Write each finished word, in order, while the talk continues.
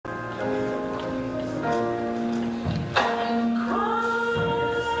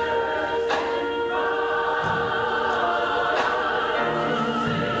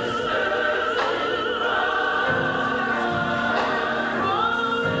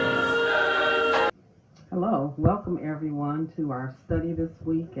Well, welcome everyone to our study this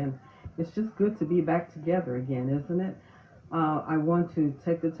week, and it's just good to be back together again, isn't it? I want to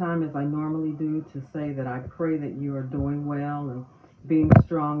take the time, as I normally do, to say that I pray that you are doing well and being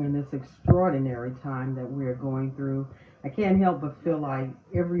strong in this extraordinary time that we are going through. I can't help but feel like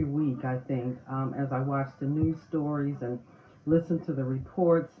every week, I think, as I watch the news stories and listen to the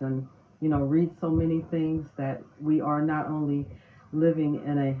reports and, read so many things, that we are not only living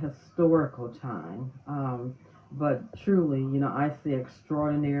in a historical time, but truly, I see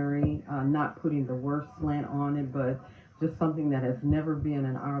extraordinary, not putting the worst slant on it, but just something that has never been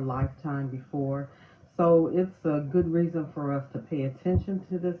in our lifetime before. So it's a good reason for us to pay attention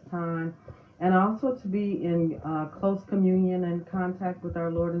to this time and also to be in close communion and contact with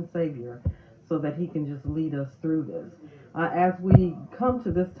our Lord and Savior so that He can just lead us through this. As we come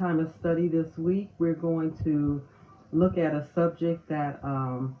to this time of study this week, we're going to look at a subject that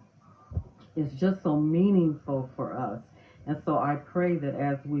is just so meaningful for us. And so I pray that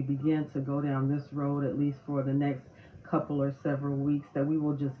as we begin to go down this road, at least for the next couple or several weeks, that we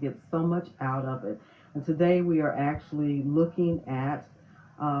will just get so much out of it. And today we are actually looking at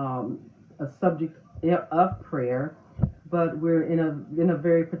a subject of prayer, but we're in a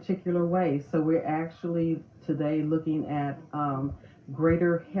very particular way. So we're actually today looking at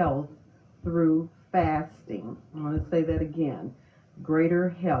greater health through fasting. I want to say that again: greater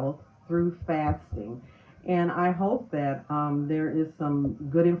health through fasting. And I hope that there is some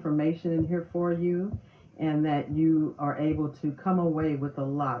good information in here for you, and that you are able to come away with a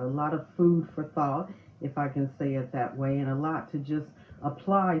lot of food for thought, if I can say it that way, and a lot to just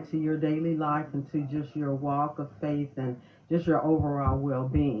apply to your daily life and to just your walk of faith and just your overall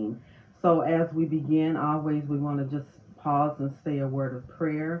well-being. So as we begin, always we want to just pause and say a word of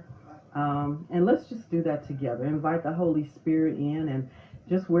prayer. And let's just do that together. Invite the Holy Spirit in, and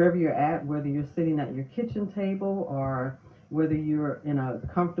just wherever you're at, whether you're sitting at your kitchen table or whether you're in a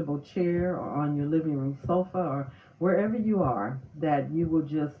comfortable chair or on your living room sofa or wherever you are, that you will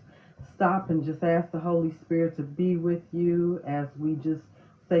just stop and just ask the Holy Spirit to be with you as we just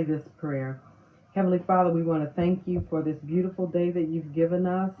say this prayer. Heavenly Father, we want to thank you for this beautiful day that you've given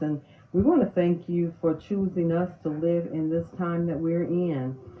us, and we want to thank you for choosing us to live in this time that we're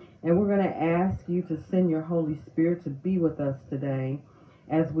in. And we're going to ask you to send your Holy Spirit to be with us today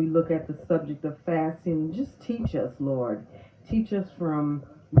as we look at the subject of fasting. Just teach us, Lord. Teach us from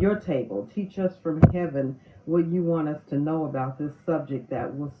your table. Teach us from heaven what you want us to know about this subject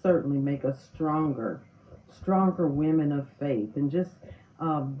that will certainly make us stronger women of faith, and just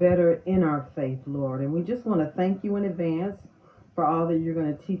better in our faith, Lord. And we just want to thank you in advance for all that you're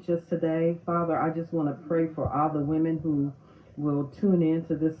going to teach us today. Father, I just want to pray for all the women who will tune in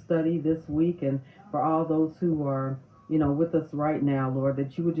to this study this week, and for all those who are, with us right now, Lord,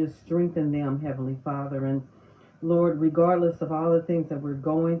 that you would just strengthen them, Heavenly Father. And Lord, regardless of all the things that we're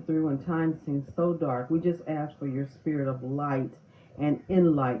going through and time seems so dark, we just ask for your spirit of light and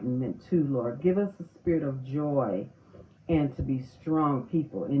enlightenment too, Lord. Give us a spirit of joy and to be strong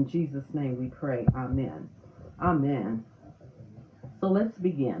people. In Jesus' name we pray. Amen. Amen. So let's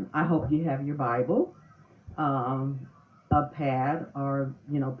begin. I hope you have your Bible, a pad, or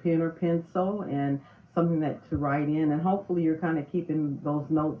pen or pencil, and something that to write in. And hopefully you're kind of keeping those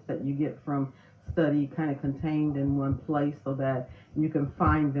notes that you get from study kind of contained in one place so that you can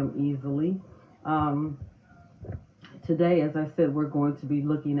find them easily. Um, Today, as I said, we're going to be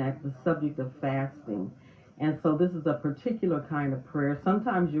looking at the subject of fasting. And so this is a particular kind of prayer.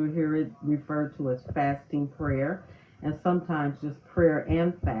 Sometimes you'll hear it referred to as fasting prayer, and sometimes just prayer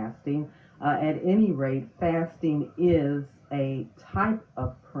and fasting. At any rate, fasting is a type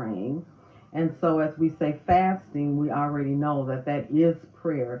of praying. And so as we say fasting, we already know that that is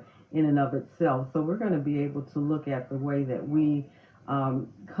prayer in and of itself. So we're going to be able to look at the way that we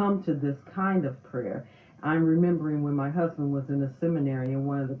come to this kind of prayer. I'm remembering when my husband was in the seminary, in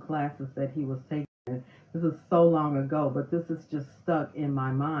one of the classes that he was taking. This is so long ago, but this is just stuck in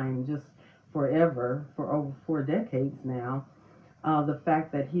my mind just forever, for over 4 decades now. The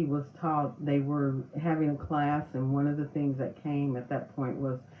fact that he was taught, they were having a class, and one of the things that came at that point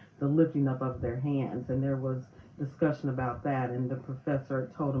was the lifting up of their hands, and there was discussion about that. And the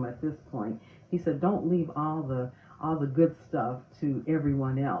professor told him at this point, he said, "Don't leave all the good stuff to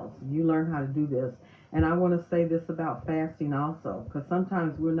everyone else. You learn how to do this." And I want to say this about fasting also, because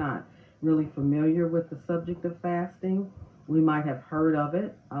sometimes we're not really familiar with the subject of fasting. We might have heard of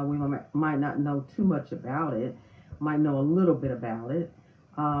it. We might not know too much about it, might know a little bit about it,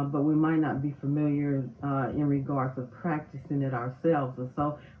 but we might not be familiar in regards of practicing it ourselves. And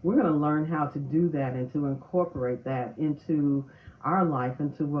so we're going to learn how to do that and to incorporate that into our life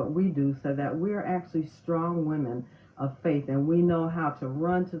and to what we do, so that we're actually strong women of faith, and we know how to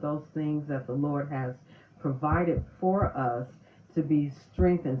run to those things that the Lord has provided for us to be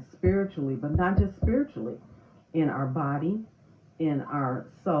strengthened spiritually, but not just spiritually, in our body, in our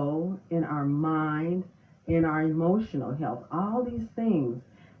soul, in our mind, in our emotional health, all these things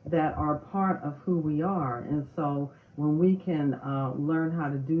that are part of who we are. And so when we can learn how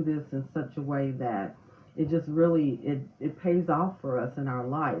to do this in such a way that it just really it pays off for us in our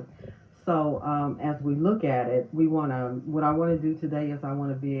life. So as we look at it, what I want to do today is I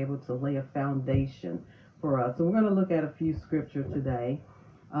want to be able to lay a foundation for us. So we're going to look at a few scripture today,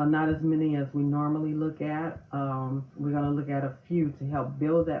 not as many as we normally look at. We're going to look at a few to help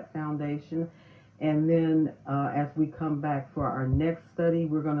build that foundation. And then as we come back for our next study,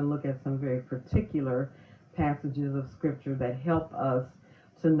 we're going to look at some very particular passages of scripture that help us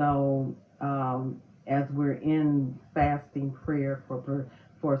to know, as we're in fasting prayer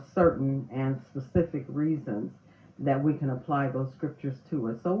for certain and specific reasons, that we can apply those scriptures to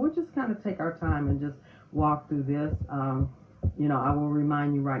us. So we'll just kind of take our time and just walk through this. I will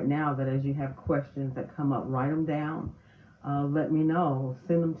remind you right now that as you have questions that come up, write them down. Let me know.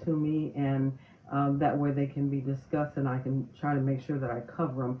 Send them to me, and that way they can be discussed, and I can try to make sure that I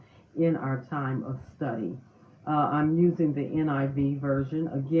cover them in our time of study. I'm using the NIV version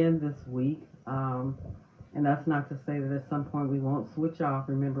again this week. And that's not to say that at some point we won't switch off.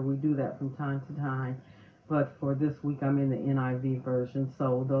 Remember, we do that from time to time. But for this week, I'm in the NIV version.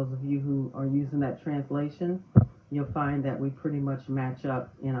 So those of you who are using that translation, you'll find that we pretty much match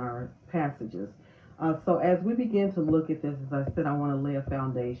up in our passages. So as we begin to look at this, as I said, I want to lay a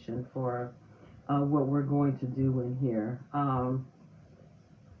foundation for what we're going to do in here.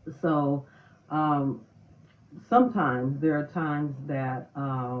 Sometimes there are times that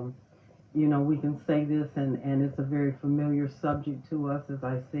we can say this, and it's a very familiar subject to us, as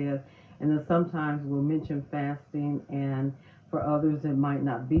I said, and then sometimes we'll mention fasting, and for others it might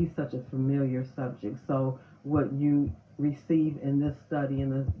not be such a familiar subject. So what you receive in this study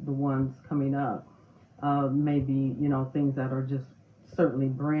and the ones coming up may be, things that are just certainly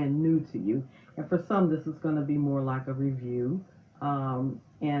brand new to you. And for some, this is going to be more like a review,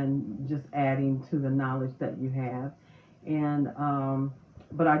 and just adding to the knowledge that you have.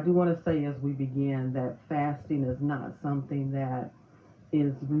 But I do want to say as we begin that fasting is not something that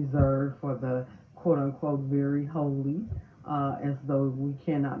is reserved for the quote unquote very holy, as though we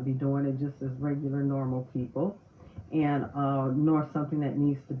cannot be doing it just as regular normal people, and nor something that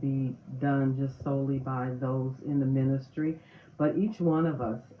needs to be done just solely by those in the ministry. But each one of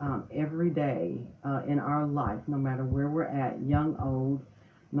us, every day in our life, no matter where we're at, young, old,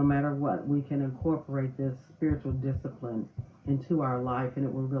 no matter what, we can incorporate this spiritual discipline into our life, and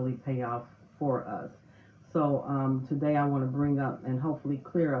it will really pay off for us. So today I want to bring up and hopefully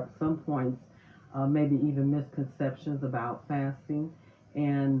clear up some points, maybe even misconceptions about fasting,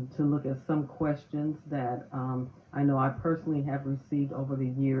 and to look at some questions that I know I personally have received over the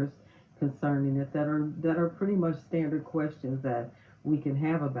years concerning it, that are pretty much standard questions that we can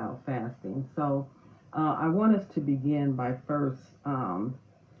have about fasting. So I want us to begin by first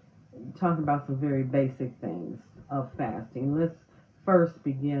talking about some very basic things of fasting. Let's first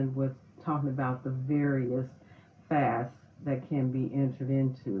begin with talking about the various fasts that can be entered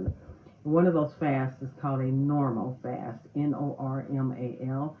into. One of those fasts is called a normal fast,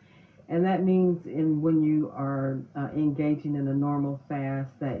 Normal, and that means when you are engaging in a normal fast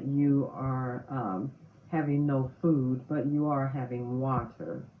that you are having no food, but you are having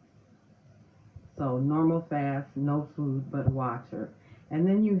water. So normal fast, no food but water. And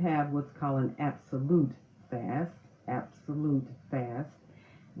then you have what's called an absolute fast. Absolute fast.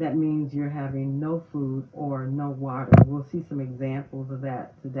 That means you're having no food or no water. We'll see some examples of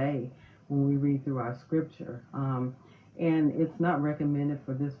that today when we read through our scripture. And it's not recommended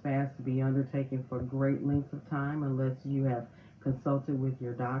for this fast to be undertaken for great lengths of time unless you have consulted with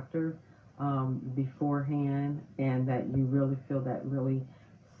your doctor beforehand, and that you really feel that really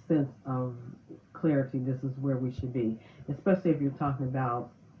sense of clarity. This is where we should be, especially if you're talking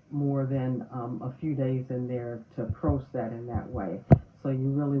about more than a few days in there to approach that in that way. So you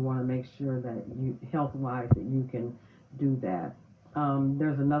really want to make sure that you, health-wise, that you can do that.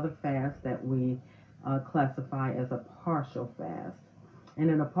 There's another fast that we classify as a partial fast. And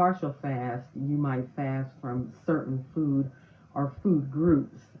in a partial fast, you might fast from certain food or food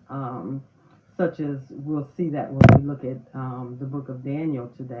groups, such as we'll see that when we look at the book of Daniel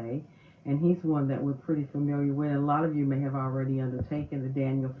today. And he's one that we're pretty familiar with. A lot of you may have already undertaken the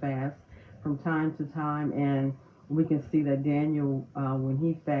Daniel fast from time to time. And we can see that Daniel, when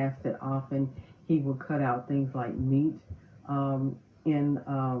he fasted, often he would cut out things like meat In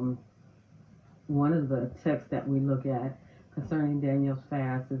one of the texts that we look at concerning Daniel's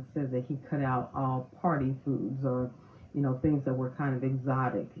fast, it says that he cut out all party foods, or things that were kind of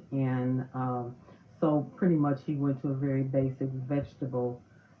exotic, and so pretty much he went to a very basic vegetable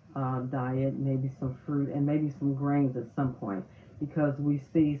diet, maybe some fruit and maybe some grains at some point, because we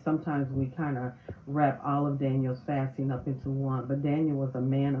see sometimes we kind of wrap all of Daniel's fasting up into one. But Daniel was a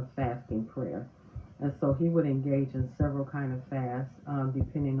man of fasting prayer, and so he would engage in several kind of fasts,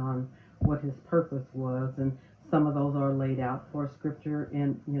 depending on what his purpose was. And some of those are laid out for scripture,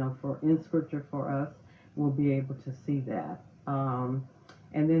 and for in scripture for us, we'll be able to see that.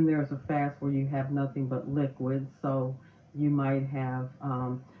 And then there's a fast where you have nothing but liquids. So you might have,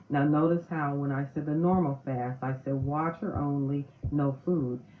 now notice how when I said the normal fast, I said water only, no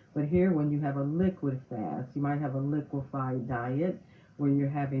food. But here, when you have a liquid fast, you might have a liquefied diet where you're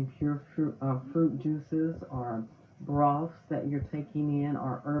having pure fruit juices, or broths that you're taking in,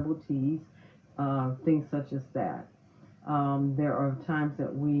 or herbal teas, things such as that. There are times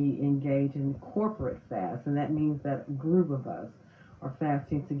that we engage in corporate fast, and that means that a group of us are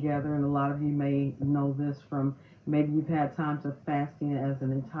fasting together. And a lot of you may know this from maybe you've had times of fasting as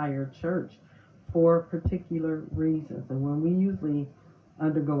an entire church for particular reasons. And when we usually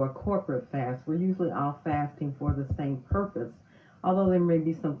undergo a corporate fast, we're usually all fasting for the same purpose. Although there may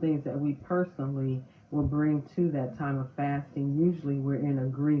be some things that we personally will bring to that time of fasting, usually we're in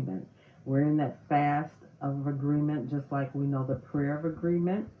agreement. We're in that fast of agreement, just like we know the prayer of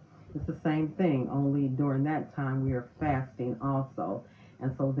agreement. It's the same thing, only during that time we are fasting also.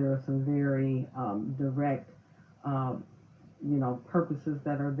 And so there are some very direct, um, purposes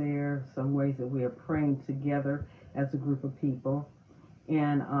that are there, some ways that we are praying together as a group of people.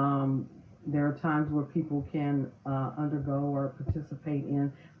 And there are times where people can undergo or participate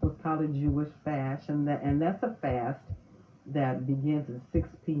in what's called a Jewish fast, and that's a fast that begins at 6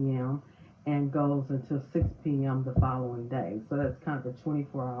 p.m. and goes until 6 p.m. the following day. So that's kind of a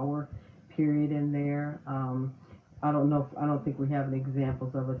 24-hour period in there. I don't think we have any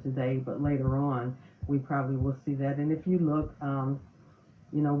examples of it today, but later on we probably will see that. And if you look,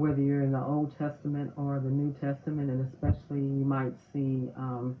 whether you're in the Old Testament or the New Testament, and especially you might see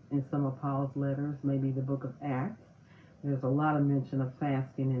in some of Paul's letters, maybe the book of Acts, there's a lot of mention of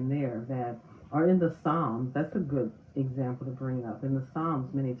fasting in there, that or in the Psalms. That's a good example to bring up. In the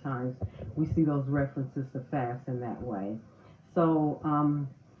Psalms, many times we see those references to fast in that way. So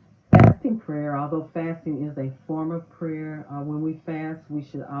fasting prayer, although fasting is a form of prayer, when we fast, we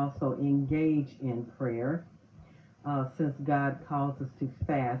should also engage in prayer, since God calls us to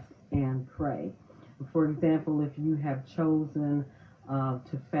fast and pray. For example, if you have chosen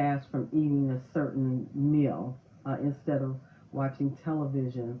to fast from eating a certain meal, instead of watching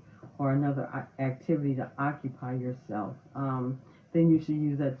television or another activity to occupy yourself, then you should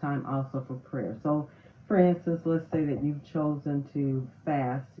use that time also for prayer. So, for instance, let's say that you've chosen to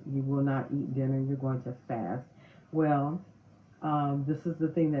fast. You will not eat dinner. You're going to fast. Well, this is the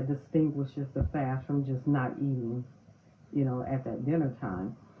thing that distinguishes the fast from just not eating, at that dinner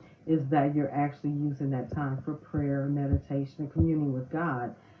time, is that you're actually using that time for prayer, meditation, and communing with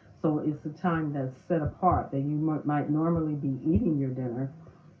God. So it's a time that's set apart, that you might normally be eating your dinner,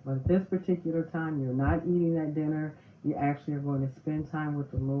 but at this particular time, you're not eating that dinner. You actually are going to spend time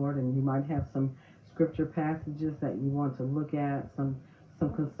with the Lord, and you might have some scripture passages that you want to look at, some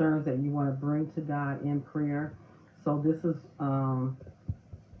concerns that you want to bring to God in prayer. So this is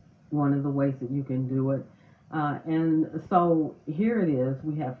one of the ways that you can do it. And so here it is.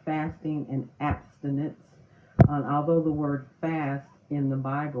 We have fasting and abstinence. Although the word fast in the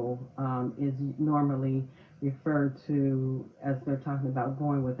Bible is normally referred to as they're talking about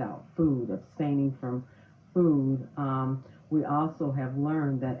going without food, abstaining from food, we also have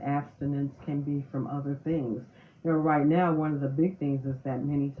learned that abstinence can be from other things. Right now, one of the big things is that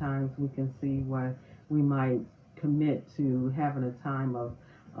many times we can see where we might commit to having a time of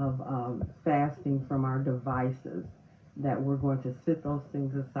fasting from our devices, that we're going to sit those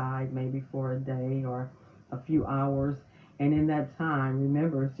things aside maybe for a day or a few hours. And in that time,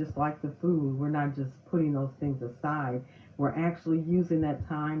 remember, it's just like the food. We're not just putting those things aside. We're actually using that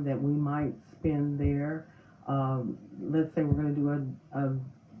time that we might spend there. Let's say we're going to do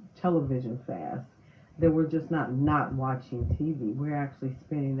a television fast. That we're just not watching TV. We're actually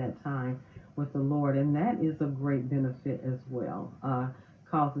spending that time with the Lord. And that is a great benefit as well.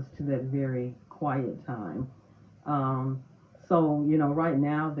 Calls us to that very quiet time. So, right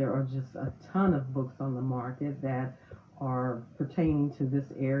now there are just a ton of books on the market that are pertaining to this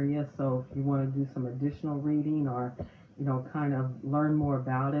area. So if you want to do some additional reading, or, kind of learn more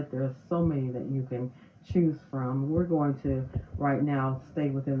about it, there's so many that you can choose from. We're going to right now stay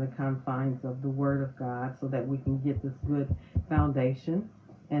within the confines of the Word of God so that we can get this good foundation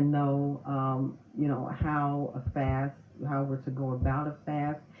and know, how a fast, how we're to go about a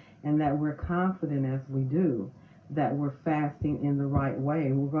fast, and that we're confident as we do that we're fasting in the right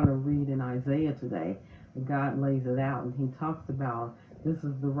way. We're going to read in Isaiah today. God lays it out and he talks about this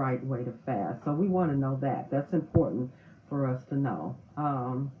is the right way to fast. So we want to know that. That's important for us to know.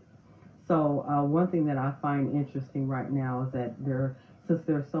 One thing that I find interesting right now is that since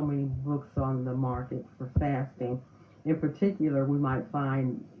there are so many books on the market for fasting, in particular, we might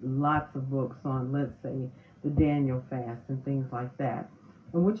find lots of books on, let's say, the Daniel fast and things like that,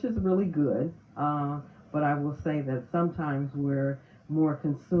 and which is really good. But I will say that sometimes we're more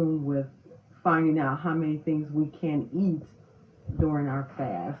consumed with finding out how many things we can eat during our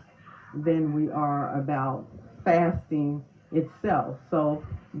fast than we are about fasting itself. So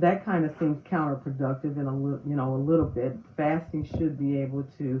that kind of seems counterproductive in a little bit. Fasting should be able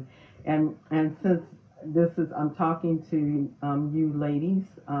to, and since I'm talking to you ladies,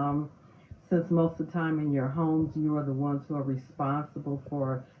 since most of the time in your homes you are the ones who are responsible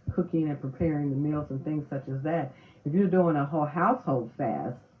for cooking and preparing the meals and things such as that. If you're doing a whole household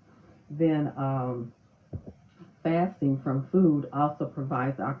fast, then fasting from food also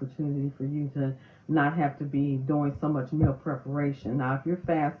provides opportunity for you to not have to be doing so much meal preparation. Now, if you're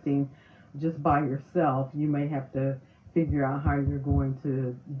fasting just by yourself, you may have to figure out how you're going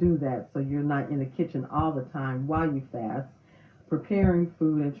to do that so you're not in the kitchen all the time while you fast, preparing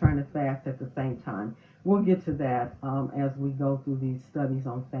food and trying to fast at the same time. We'll get to that as we go through these studies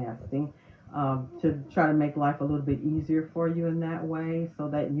on fasting. To try to make life a little bit easier for you in that way so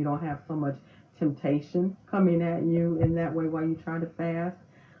that you don't have so much temptation coming at you in that way while you try to fast.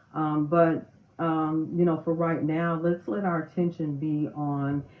 But for right now, let's let our attention be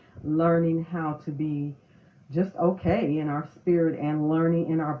on learning how to be just okay in our spirit and learning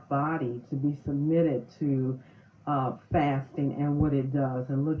in our body to be submitted to fasting and what it does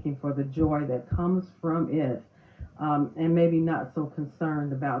and looking for the joy that comes from it. And maybe not so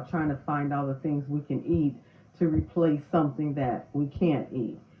concerned about trying to find all the things we can eat to replace something that we can't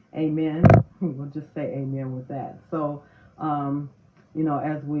eat. Amen. We'll just say amen with that. So,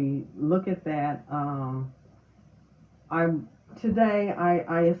 as we look at that, I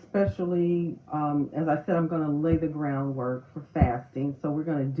especially, as I said, I'm going to lay the groundwork for fasting. So we're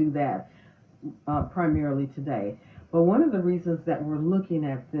going to do that primarily today. But one of the reasons that we're looking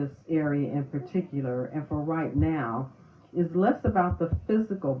at this area in particular, and for right now, is less about the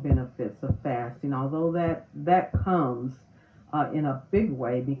physical benefits of fasting, although that comes in a big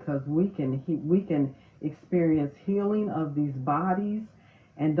way because we can experience healing of these bodies.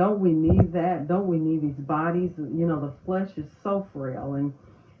 And don't we need that? Don't we need these bodies? The flesh is so frail and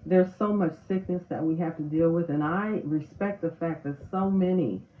there's so much sickness that we have to deal with. And I respect the fact that so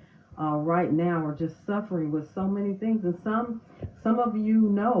many right now are just suffering with so many things. And some of you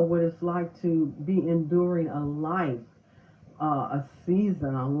know what it's like to be enduring a life, a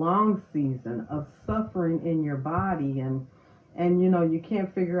long season of suffering in your body, and you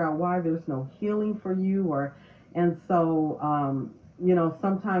can't figure out why there's no healing for you,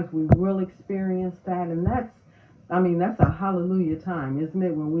 sometimes we will experience that, and that's a hallelujah time, isn't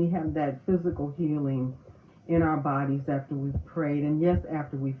it, when we have that physical healing in our bodies after we've prayed, and yes,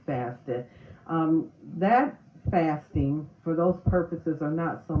 after we fasted. That fasting for those purposes are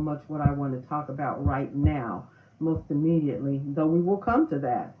not so much what I want to talk about right now, most immediately, though we will come to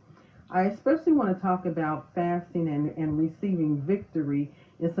that. I especially want to talk about fasting and receiving victory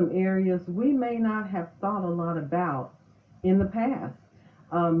in some areas we may not have thought a lot about in the past.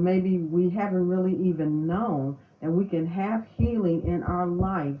 Maybe we haven't really even known that we can have healing in our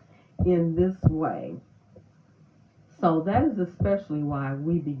life in this way. So that is especially why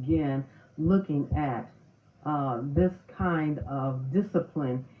we begin looking at this kind of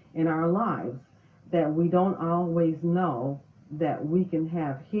discipline in our lives, that we don't always know that we can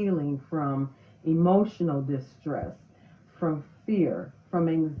have healing from emotional distress, from fear, from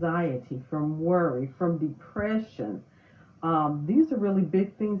anxiety, from worry, from depression. These are really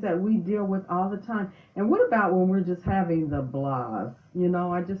big things that we deal with all the time. And what about when we're just having the blahs?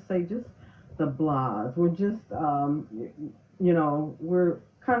 I just say just the blahs. We're just, we're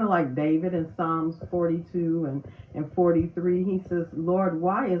kind of like David in Psalms 42 and 43. He says, Lord,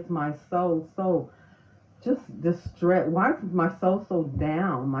 why is my soul so just distressed? Why is my soul so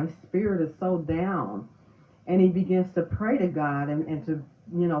down? My spirit is so down. And he begins to pray to God and to,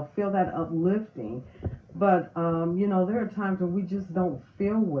 feel that uplifting. But, there are times when we just don't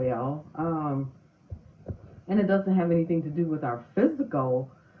feel well. And it doesn't have anything to do with our physical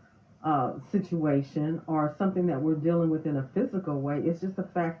situation or something that we're dealing with in a physical way. It's just the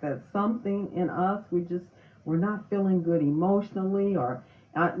fact that something in us, we're not feeling good emotionally, or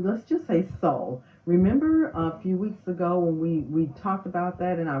let's just say soul. Remember a few weeks ago when we talked about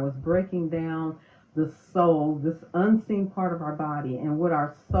that, and I was breaking down the soul, this unseen part of our body, and what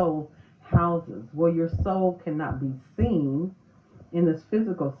our soul houses. Well, your soul cannot be seen in this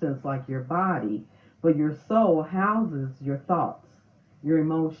physical sense like your body, but your soul houses your thoughts, your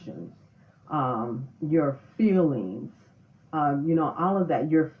emotions, your feelings, all of that,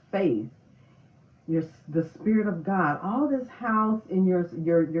 your faith, the Spirit of God, all this housed in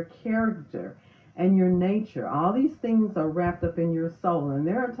your character and your nature. All these things are wrapped up in your soul, and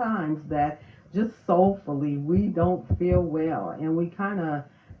there are times that just soulfully we don't feel well, and we kind of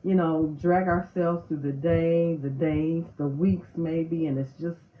drag ourselves through the day, the days, the weeks maybe, and it's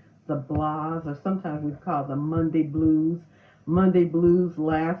just the blahs, or sometimes we call them Monday blues. Monday blues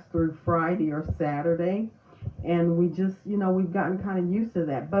last through Friday or Saturday, and we just, we've gotten kind of used to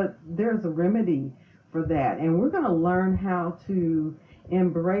that. But there's a remedy for that, and we're going to learn how to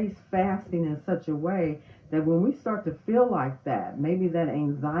embrace fasting in such a way that when we start to feel like that, maybe that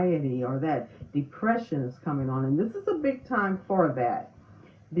anxiety or that depression is coming on, and this is a big time for that,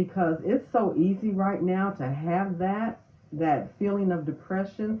 because it's so easy right now to have that feeling of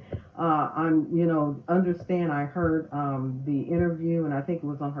depression. Understand, I heard the interview, and I think it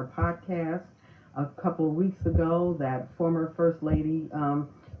was on her podcast a couple of weeks ago, that former First Lady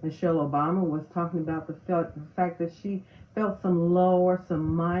Michelle Obama was talking about the fact that she felt some low or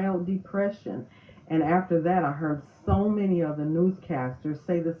some mild depression. And after that, I heard so many of the newscasters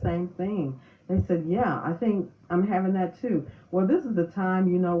say the same thing. They said, yeah, I think I'm having that too. Well, this is the time,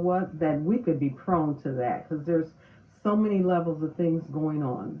 that we could be prone to that, because there's so many levels of things going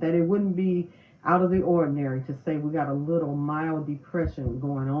on that it wouldn't be out of the ordinary to say we got a little mild depression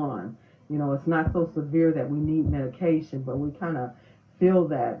going on. It's not so severe that we need medication, but we kind of feel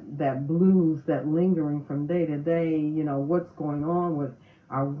that blues, that lingering from day to day, what's going on with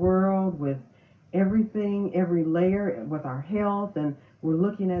our world, with everything, every layer, with our health, and we're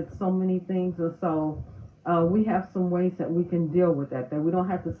looking at so many things. And so we have some ways that we can deal with that we don't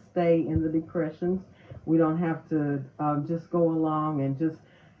have to stay in the depressions. We don't have to just go along and just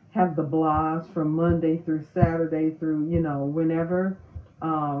have the blahs from Monday through Saturday through, whenever.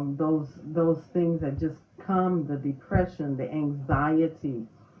 Those things that just come, the depression, the anxiety,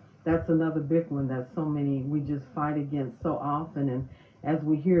 that's another big one that so many we just fight against so often. And as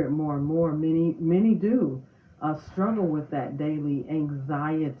we hear it more and more, many do struggle with that daily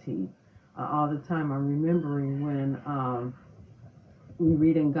anxiety all the time. I'm remembering when we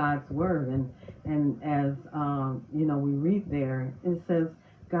read in God's word, and as we read there, it says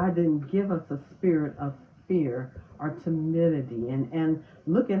God didn't give us a spirit of fear or timidity, and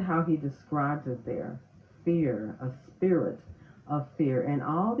look at how he describes it there. Fear, a spirit of fear, and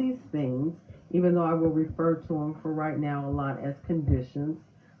all these things, even though I will refer to them for right now a lot as conditions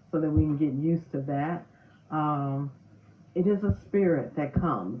so that we can get used to that. It is a spirit that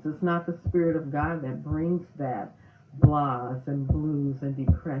comes. It's not the Spirit of God that brings that blahs and blues and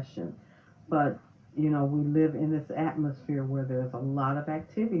depression. But we live in this atmosphere where there's a lot of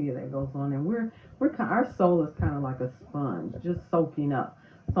activity that goes on, and our soul is kind of like a sponge, just soaking up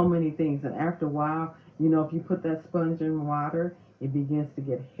so many things. And after a while, if you put that sponge in water, it begins to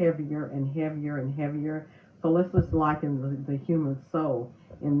get heavier and heavier and heavier. So let's just liken the human soul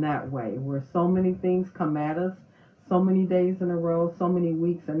in that way, where so many things come at us, so many days in a row, so many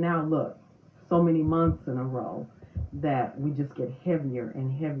weeks, and now look, so many months in a row, that we just get heavier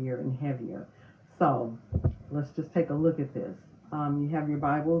and heavier and heavier. So let's just take a look at this. You have your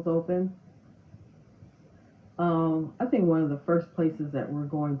Bibles open. I think one of the first places that we're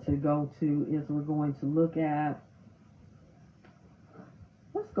going to go to is we're going to look at,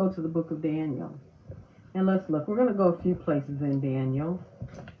 let's go to the book of Daniel. And let's look. We're going to go a few places in Daniel.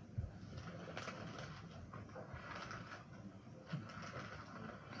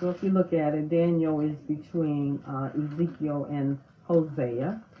 So if you look at it, Daniel is between Ezekiel and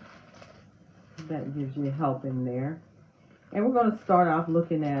Hosea. That gives you help in there. And we're going to start off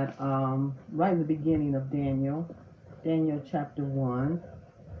looking at right in the beginning of Daniel chapter 1.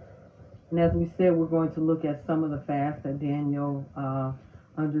 And as we said, we're going to look at some of the fasts that Daniel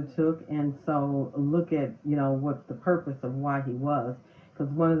undertook, and so look at what the purpose of why he was.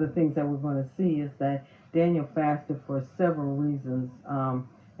 Because one of the things that we're going to see is that Daniel fasted for several reasons,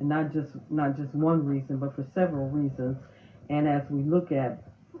 and not just one reason, but for several reasons. And as we look at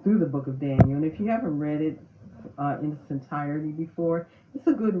through the book of Daniel, and if you haven't read it in its entirety before, it's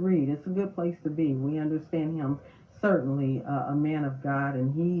a good read. It's a good place to be. We understand him certainly a man of God,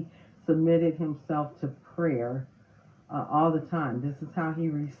 and he submitted himself to prayer all the time. This is how he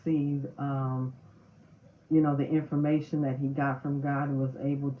received, the information that he got from God, and was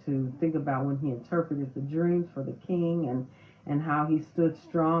able to think about when he interpreted the dreams for the king, and how he stood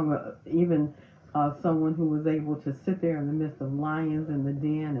strong. Even someone who was able to sit there in the midst of lions in the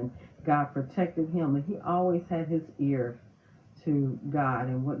den, and God protected him. And he always had his ear to God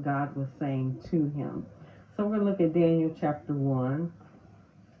and what God was saying to him. So we're going to look at Daniel chapter 1,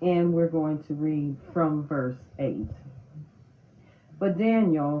 and we're going to read from verse 8. But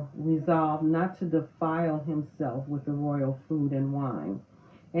Daniel resolved not to defile himself with the royal food and wine,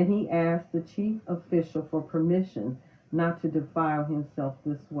 and he asked the chief official for permission not to defile himself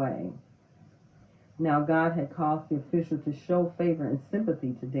this way. Now God had caused the official to show favor and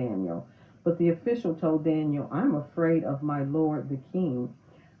sympathy to Daniel, but the official told Daniel, "I'm afraid of my lord the king,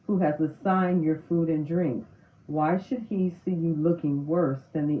 who has assigned your food and drink. Why should he see you looking worse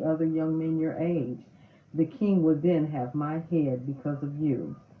than the other young men your age? The king would then have my head because of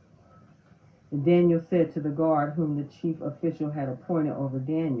you." And Daniel said to the guard whom the chief official had appointed over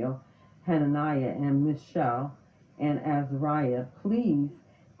Daniel, Hananiah and Mishael and Azariah, "Please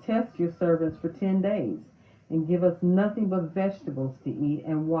test your servants for 10 days and give us nothing but vegetables to eat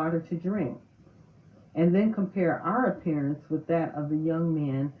and water to drink. And then compare our appearance with that of the young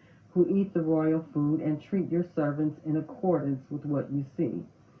men who eat the royal food, and treat your servants in accordance with what you see."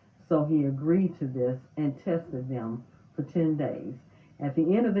 So he agreed to this and tested them for 10 days. At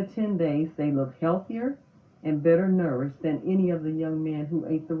the end of the 10 days, they looked healthier and better nourished than any of the young men who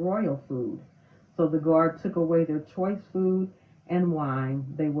ate the royal food. So the guard took away their choice food and wine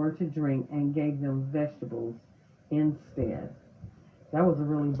they were to drink, and gave them vegetables instead. That was a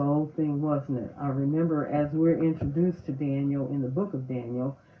really bold thing, wasn't it? I remember, as we're introduced to Daniel in the book of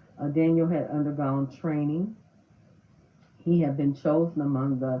Daniel, Daniel had undergone training. He had been chosen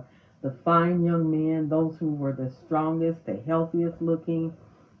among the fine young men, those who were the strongest, the healthiest looking,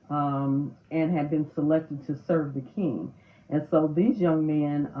 and had been selected to serve the king. And so these young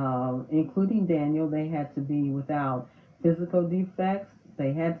men, including Daniel, they had to be without physical defects.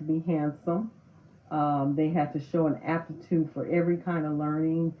 They had to be handsome. They had to show an aptitude for every kind of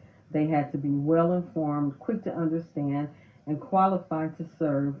learning. They had to be well informed, quick to understand, and qualified to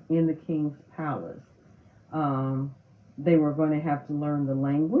serve in the king's palace. They were going to have to learn the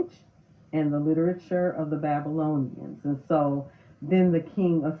language and the literature of the Babylonians. And so then the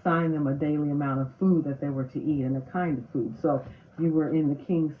king assigned them a daily amount of food that they were to eat, and a kind of food. So if you were in the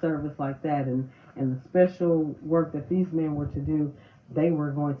king's service like that, and the special work that these men were to do, they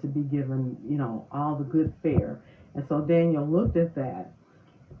were going to be given, all the good fare. And so Daniel looked at that,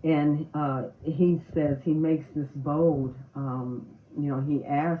 and he says, he makes this bold, he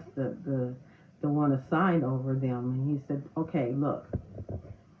asked the one assigned over them, and he said, "Okay, look,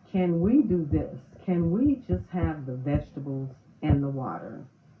 can we do this? Can we just have the vegetables and the water?"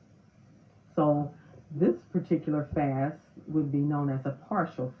 So this particular fast would be known as a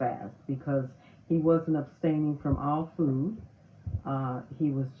partial fast, because he wasn't abstaining from all food. He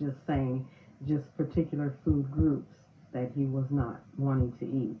was just saying just particular food groups that he was not wanting to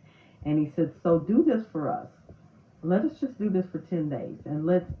eat. And he said, "So do this for us. Let us just do this for 10 days,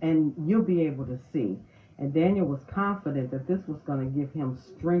 and you'll be able to see." And Daniel was confident that this was going to give him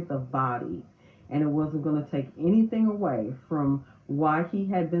strength of body, and it wasn't going to take anything away from why he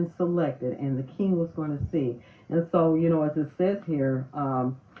had been selected, and the king was going to see. And so, as it says here,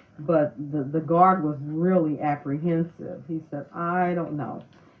 but the guard was really apprehensive. He said, "I don't know,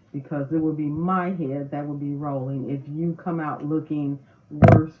 because it would be my head that would be rolling if you come out looking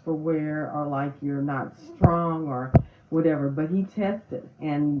worse for wear, or like you're not strong or whatever." But he tested,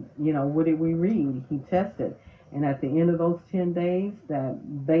 and what did we read? He tested, and at the end of those 10 days, that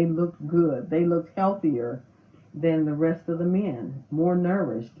they looked good. They looked healthier than the rest of the men, more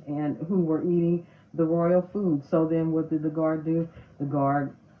nourished, and who were eating the royal food. So then what did the guard do? The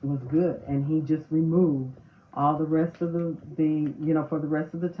guard was good, and he just removed all the rest of the for the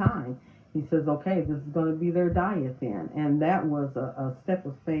rest of the time. He says, "Okay, this is going to be their diet then." And that was a step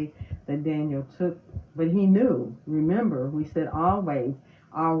of faith that Daniel took. But he knew, remember, we said already,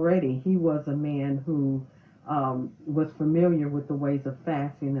 he was a man who was familiar with the ways of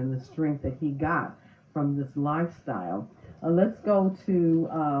fasting and the strength that he got from this lifestyle. Let's go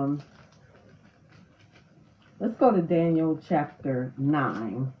to Daniel chapter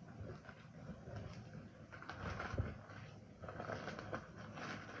 9.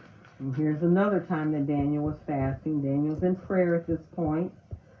 And here's another time that Daniel was fasting. Daniel's in prayer at this point.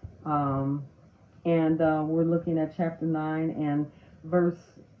 And we're looking at chapter 9 and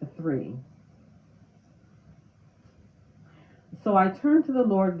verse 3. So I turned to the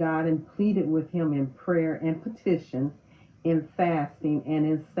Lord God and pleaded with him in prayer and petition, in fasting and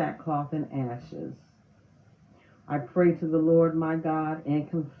in sackcloth and ashes. I prayed to the Lord my God and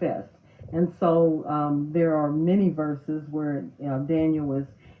confessed. And so there are many verses where Daniel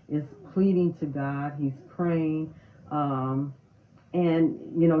is pleading to God. He's praying. And,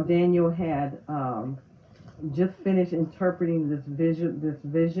 Daniel had just finished interpreting this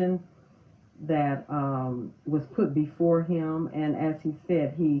vision that was put before him. And as he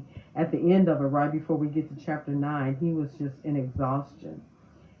said, at the end of it, right before we get to chapter 9, he was just in exhaustion.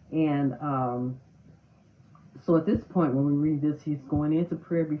 And so at this point, when we read this, he's going into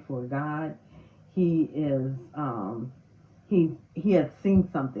prayer before God. He is he had seen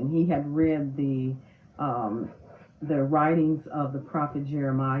something. He had read the writings of the prophet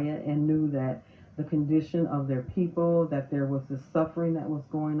Jeremiah and knew that the condition of their people, that there was this suffering that was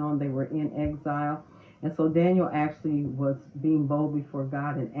going on. They were in exile. And so Daniel actually was being bold before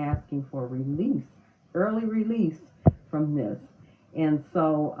God and asking for release, early release from this. And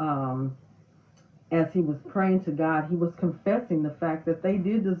so as he was praying to God, he was confessing the fact that they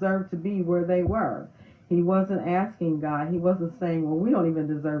did deserve to be where they were. He wasn't asking God, he wasn't saying, well, we don't even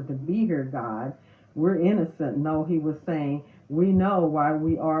deserve to be here, God. We're innocent. No, he was saying, we know why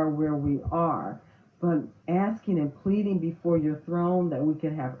we are where we are. But asking and pleading before your throne that we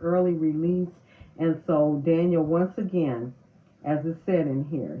can have early release. And so Daniel, once again, as it said in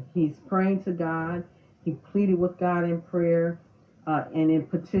here, he's praying to God. He pleaded with God in prayer. And in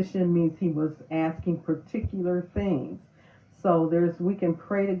petition means he was asking particular things. So we can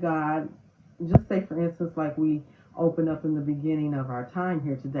pray to God. Just say, for instance, like we opened up in the beginning of our time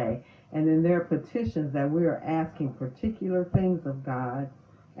here today. And then there are petitions that we are asking particular things of God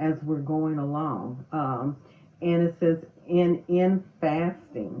as we're going along. And it says in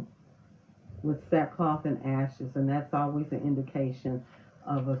fasting with sackcloth and ashes. And that's always an indication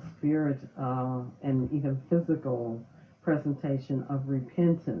of a spirit and even physical presentation of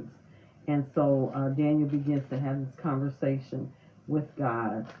repentance. And so Daniel begins to have this conversation with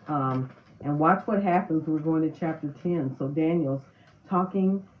God. And watch what happens. We're going to chapter 10. So Daniel's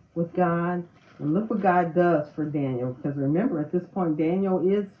talking with God. And look what God does for Daniel. Because remember, at this point, Daniel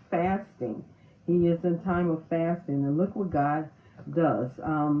is fasting. He is in time of fasting. And look what God does.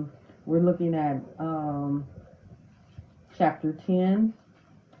 We're looking at chapter 10.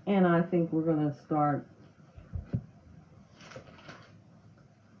 And I think we're going to start.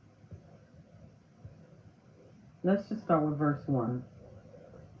 Let's just start with verse 1.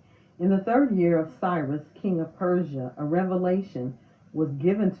 In the 3rd year of Cyrus, king of Persia, a revelation was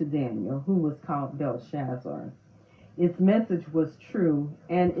given to Daniel, who was called Belshazzar. Its message was true,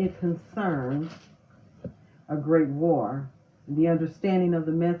 and it concerned a great war. The understanding of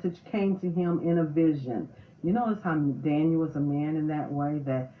the message came to him in a vision. You notice how Daniel was a man in that way,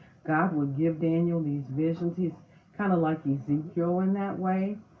 that God would give Daniel these visions. He's kind of like Ezekiel in that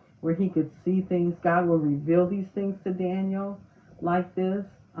way, where he could see things. God will reveal these things to Daniel like this.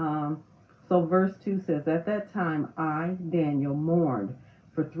 So verse 2 says, at that time I, Daniel, mourned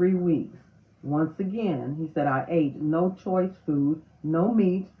for 3 weeks. Once again, he said, I ate no choice food, no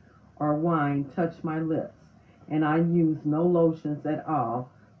meat or wine touched my lips, and I used no lotions at all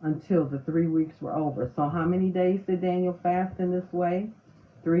until the 3 weeks were over. So how many days did Daniel fast in this way?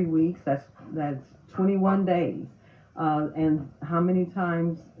 3 weeks. That's 21 days. And how many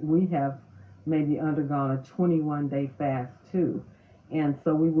times we have maybe undergone a 21-day fast too. And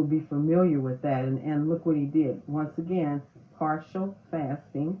so we will be familiar with that. And look what he did. Once again, partial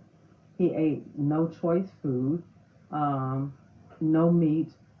fasting. He ate no choice food, no meat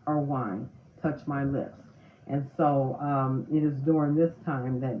or wine touched my lips. And so it is during this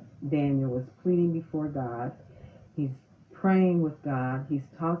time that Daniel is pleading before God. He's praying with God. He's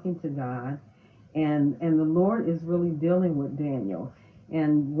talking to God. And the Lord is really dealing with Daniel.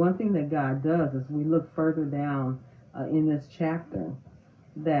 And one thing that God does is we look further down in this chapter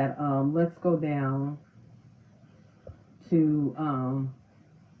that let's go down to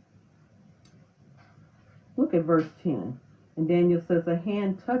look at verse 10. And Daniel says, a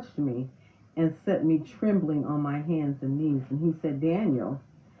hand touched me and set me trembling on my hands and knees. And he said, Daniel,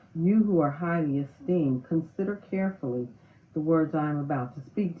 you who are highly esteemed, consider carefully the words I am about to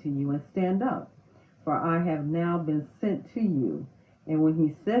speak to you, and stand up, for I have now been sent to you. And when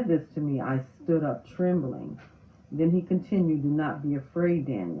he said this to me, I stood up trembling. Then he continued, do not be afraid,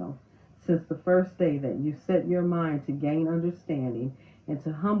 Daniel. Since the first day that you set your mind to gain understanding and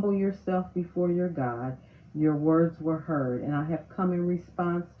to humble yourself before your God, your words were heard, and I have come in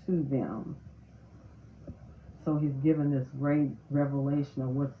response to them. So he's given this great revelation of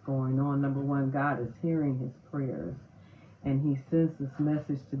what's going on. Number one, God is hearing his prayers. And he sends this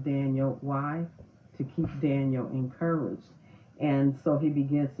message to Daniel. Why? To keep Daniel encouraged. And so he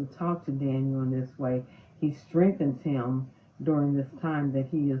begins to talk to Daniel in this way. He strengthens him during this time that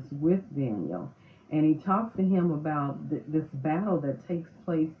he is with Daniel. And he talks to him about this battle that takes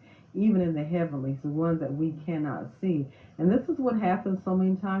place even in the heavenlies, the ones that we cannot see. And this is what happens so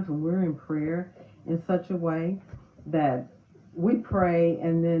many times when we're in prayer in such a way that we pray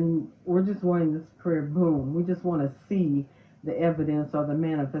and then we're just wanting this prayer, boom, we just want to see the evidence or the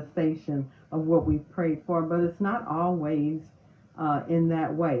manifestation of what we've prayed for. But it's not always in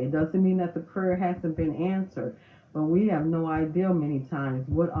that way. It doesn't mean that the prayer hasn't been answered, but we have no idea many times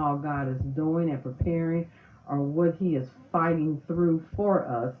what all God is doing and preparing, or what he is fighting through for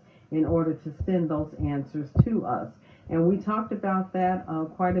us in order to send those answers to us. And we talked about that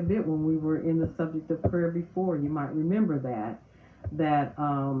quite a bit when we were in the subject of prayer before. You might remember that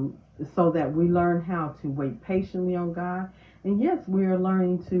so that we learn how to wait patiently on God. And yes, we are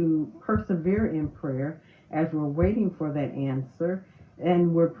learning to persevere in prayer as we're waiting for that answer.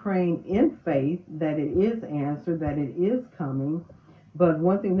 And we're praying in faith that it is answered, that it is coming. But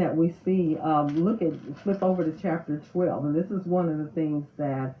one thing that we see, flip over to chapter 12. And this is one of the things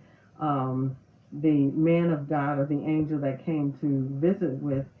that the man of God, or the angel that came to visit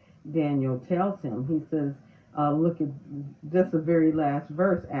with Daniel, tells him. He says, look at just the very last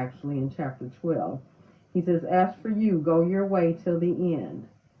verse, actually, in chapter 12. He says, as for you, go your way till the end.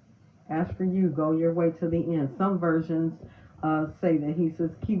 As for you, go your way till the end. Some versions say that he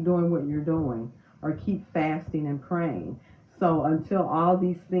says, keep doing what you're doing, or keep fasting and praying. So until all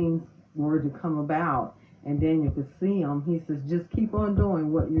these things were to come about and Daniel could see them, he says, just keep on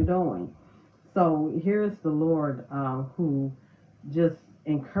doing what you're doing. So here's the Lord who just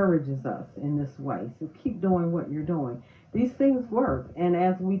encourages us in this way. So keep doing what you're doing. These things work. And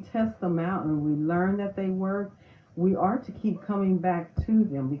as we test them out and we learn that they work, we are to keep coming back to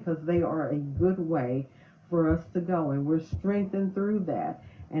them, because they are a good way for us to go. And we're strengthened through that.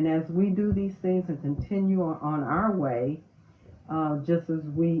 And as we do these things and continue on our way, just as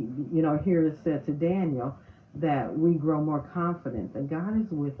we, here is said to Daniel, that we grow more confident that God is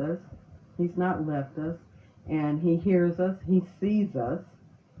with us. He's not left us, and he hears us, he sees us,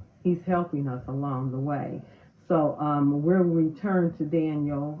 he's helping us along the way. So we'll return to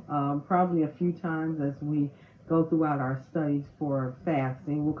Daniel probably a few times as we go throughout our studies for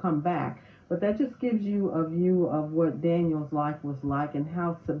fasting. We'll come back. But that just gives you a view of what Daniel's life was like and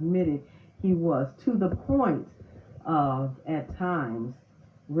how submitted he was, to the point of, at times,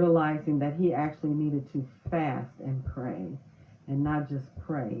 realizing that he actually needed to fast and pray. And not just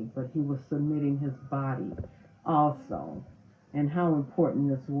pray, but he was submitting his body also, and how important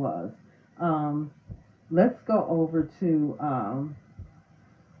this was. Let's go over to, I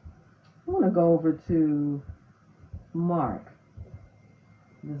want to go over to Mark.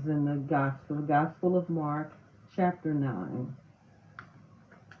 This is in the Gospel of Mark, chapter 9.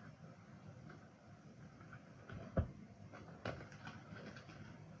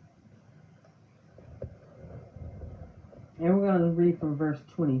 And we're going to read from verse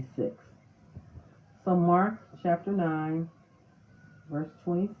 26. So Mark chapter 9, verse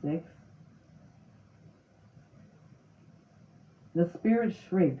 26. The spirit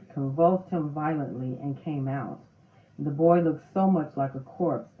shrieked, convulsed him violently, and came out. The boy looked so much like a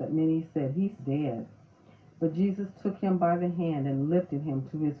corpse that many said, he's dead. But Jesus took him by the hand and lifted him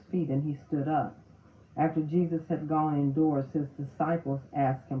to his feet, and he stood up. After Jesus had gone indoors, his disciples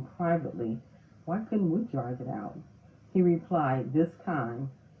asked him privately, why couldn't we drive it out? He replied, this kind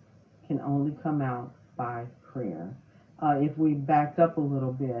can only come out by prayer. If we backed up a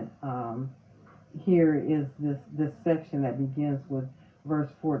little bit, here is this section that begins with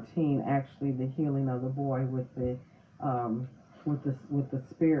verse 14, actually the healing of the boy with the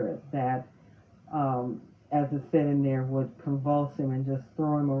spirit that, as it said in there, would convulse him and just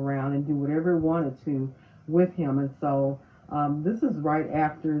throw him around and do whatever it wanted to with him. And so this is right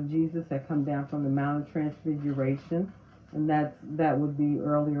after Jesus had come down from the Mount of Transfiguration, and that would be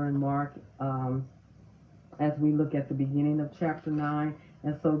earlier in Mark, as we look at the beginning of chapter 9.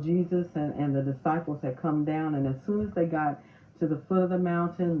 And so Jesus and the disciples had come down, and as soon as they got to the foot of the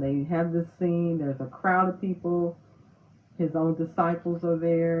mountain, they have this scene. There's a crowd of people. His own disciples are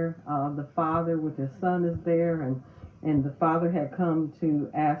there. The Father with his Son is there, and the Father had come to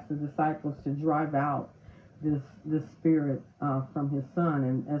ask the disciples to drive out this spirit from his Son,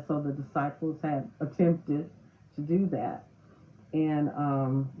 and so the disciples had attempted to do that, and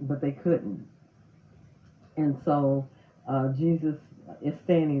but they couldn't. And so Jesus is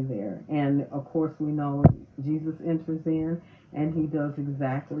standing there, and of course we know Jesus enters in, and he does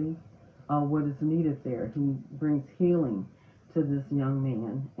exactly what is needed there. He brings healing to this young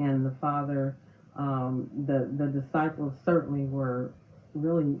man, and the father, the disciples certainly were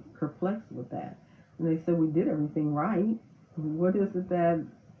really perplexed with that, and they said, "We did everything right. What is it that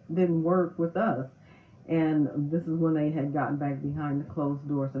didn't work with us?" And this is when they had gotten back behind the closed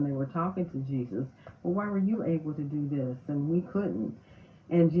doors and they were talking to Jesus. Well, why were you able to do this and we couldn't?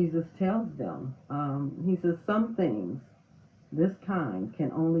 And Jesus tells them, he says, some things this kind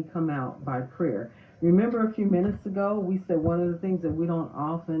can only come out by prayer. Remember a few minutes ago, we said one of the things that we don't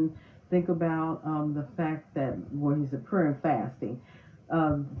often think about, the fact that, well, he said prayer and fasting.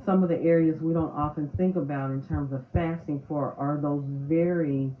 Some of the areas we don't often think about in terms of fasting for are those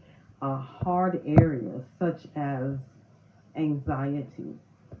very hard areas, such as anxiety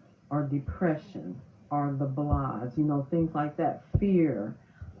or depression or the blahs, things like that, fear.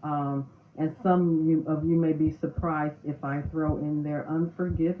 And some of you may be surprised if I throw in there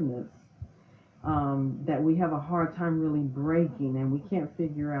unforgiveness, that we have a hard time really breaking and we can't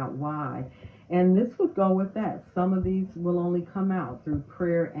figure out why. And this would go with that. Some of these will only come out through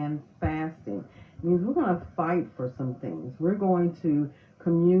prayer and fasting. It means we're going to fight for some things. We're going to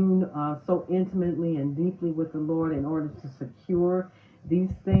commune so intimately and deeply with the Lord in order to secure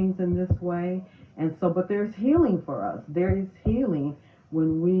these things in this way. And so, but there's healing for us. There is healing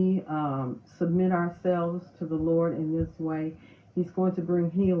when we submit ourselves to the Lord in this way. He's going to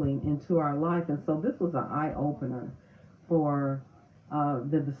bring healing into our life. And so this was an eye-opener for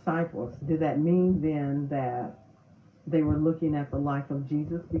the disciples. Did that mean then that they were looking at the life of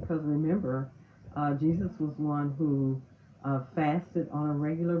Jesus? Because remember, Jesus was one who fasted on a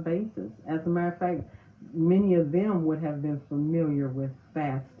regular basis. As a matter of fact, many of them would have been familiar with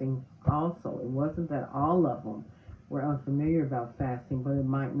fasting also. It wasn't that all of them were unfamiliar about fasting, but it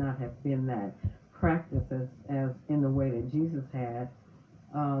might not have been that practice as in the way that Jesus had.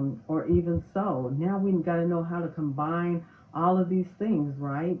 Or even so, now we've got to know how to combine all of these things,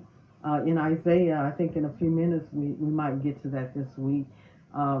 right? In Isaiah, I think in a few minutes we might get to that this week.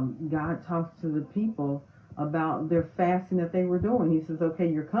 God talks to the people about their fasting that they were doing. He says, okay,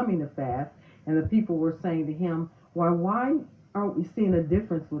 you're coming to fast. And the people were saying to him, why aren't we seeing a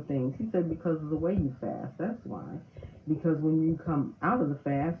difference with things? He said, because of the way you fast. That's why. Because when you come out of the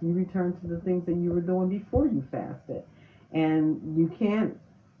fast, you return to the things that you were doing before you fasted. And you can't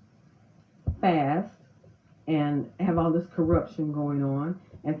fast and have all this corruption going on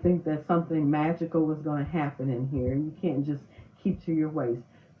and think that something magical is going to happen in here. You can't just keep to your ways.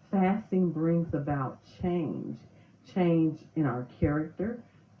 Fasting brings about change in our character,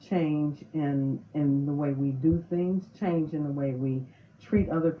 change in the way we do things, change in the way we treat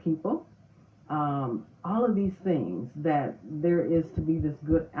other people. All of these things, that there is to be this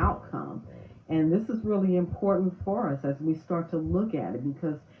good outcome. And this is really important for us as we start to look at it,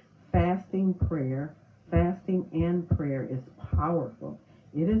 because fasting and prayer is powerful.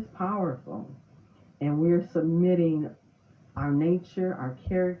 It is powerful. And we're submitting our nature, our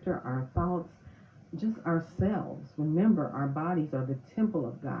character, our thoughts, just ourselves. Remember, our bodies are the temple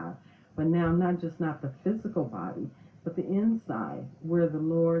of God. But now, not the physical body, but the inside, where the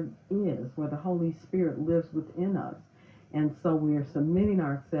Lord is, where the Holy Spirit lives within us. And so we are submitting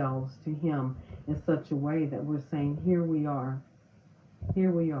ourselves to Him in such a way that we're saying, here we are.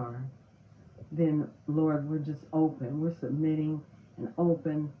 Then, Lord, we're just open. We're submitting and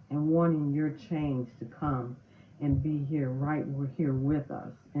open and wanting your change to come and be here, right? We're here with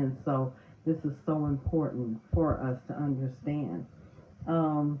us. And so this is so important for us to understand.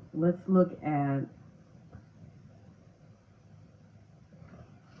 Let's look at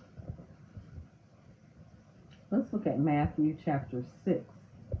Matthew chapter 6.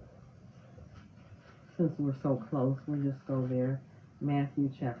 Since we're so close, we'll just go there. Matthew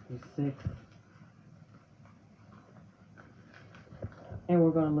chapter 6. And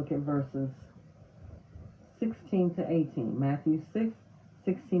we're going to look at verses 16 to 18. Matthew 6,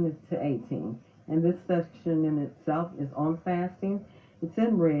 16 to 18. And this section in itself is on fasting. It's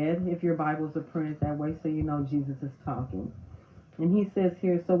in red if your Bibles are printed that way, so you know Jesus is talking. And he says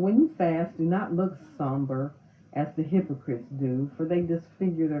here, so when you fast, do not look somber as the hypocrites do, for they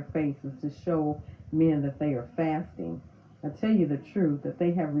disfigure their faces to show men that they are fasting. I tell you the truth, that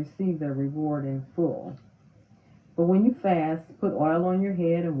they have received their reward in full. But when you fast, put oil on your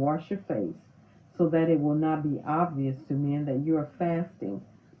head and wash your face, so that it will not be obvious to men that you are fasting,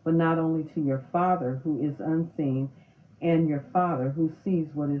 but not only to your Father who is unseen, and your Father who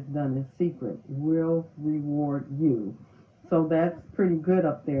sees what is done in secret will reward you. So that's pretty good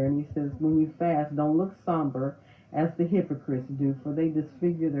up there. And he says, when you fast, don't look somber as the hypocrites do, for they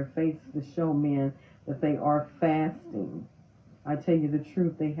disfigure their faces to show men that they are fasting. I tell you the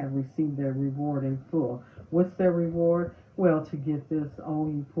truth, they have received their reward in full. What's their reward? Well, to get this, oh,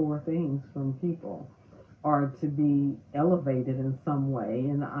 you poor things from people, or to be elevated in some way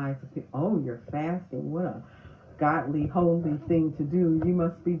in the eyes of people. Oh, you're fasting. What a godly, holy thing to do. You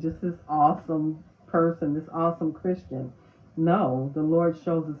must be just this awesome person, this awesome Christian. No, the Lord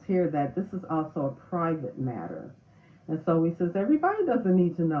shows us here that this is also a private matter. And so he says, everybody doesn't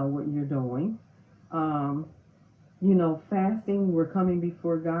need to know what you're doing. Um, fasting, we're coming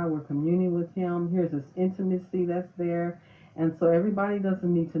before God, we're communing with Him. Here's this intimacy that's there. And so everybody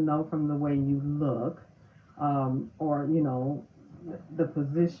doesn't need to know from the way you look, or, the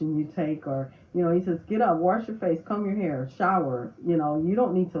position you take, or, He says, get up, wash your face, comb your hair, shower. You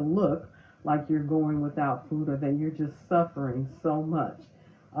don't need to look like you're going without food or that you're just suffering so much.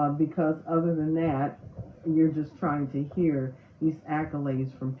 Because other than that, you're just trying to hear these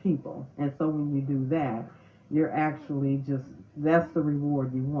accolades from people. And so when you do that, you're actually that's the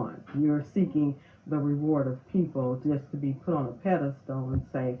reward you want. You're seeking the reward of people just to be put on a pedestal and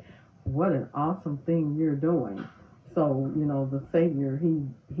say, what an awesome thing you're doing. So, the Savior,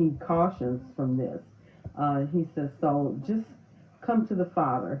 he cautions from this. He says, so just come to the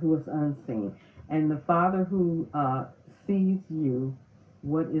Father who is unseen. And the Father who sees you,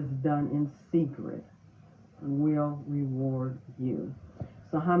 what is done in secret, will reward you.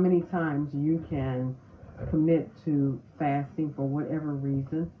 So how many times you can commit to fasting for whatever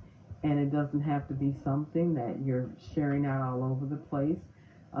reason, and it doesn't have to be something that you're sharing out all over the place.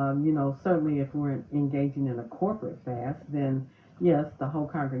 Certainly if we're engaging in a corporate fast, then yes, the whole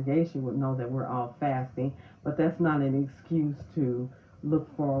congregation would know that we're all fasting, but that's not an excuse to look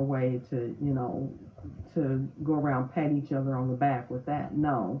for a way to go around, pat each other on the back with that.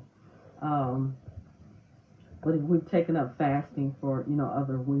 No. But if we've taken up fasting for,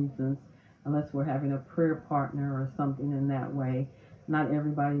 other reasons, unless we're having a prayer partner or something in that way, not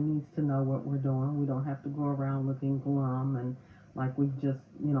everybody needs to know what we're doing. We don't have to go around looking glum and like we've just,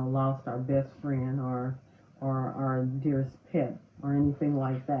 lost our best friend or our dearest pet or anything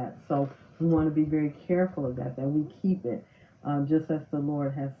like that. So we want to be very careful of that we keep it just as the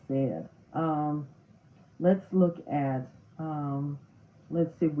Lord has said. Let's look at,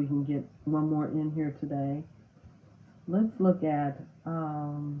 let's see if we can get one more in here today. Let's look at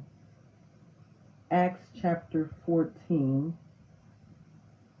Acts chapter 14,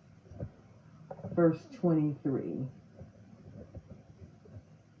 verse 23.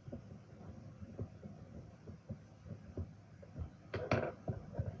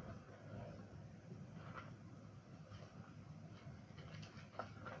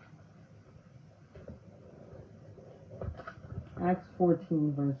 Acts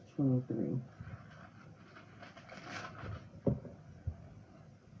 14, verse 23.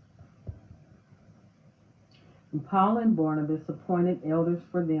 And Paul and Barnabas appointed elders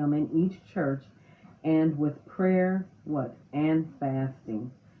for them in each church, and with prayer, and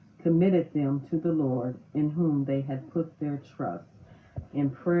fasting, committed them to the Lord, in whom they had put their trust. In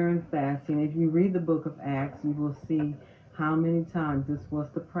prayer and fasting, if you read the book of Acts, you will see how many times this was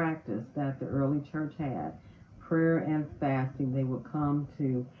the practice that the early church had. Prayer and fasting, they would come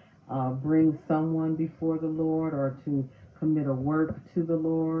to bring someone before the Lord or to commit a work to the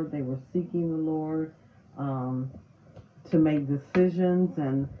Lord. They were seeking the Lord to make decisions,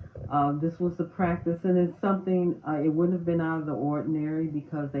 and this was the practice, and it's something, it wouldn't have been out of the ordinary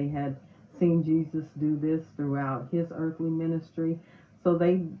because they had seen Jesus do this throughout his earthly ministry. So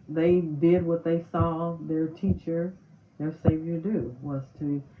they did what they saw their teacher, their Savior do, was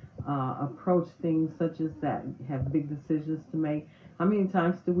to approach things such as that, have big decisions to make. How many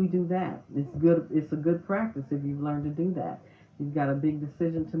times do we do that? It's a good practice if you've learned to do that. You've got a big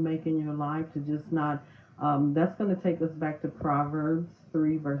decision to make in your life, to just not, that's going to take us back to Proverbs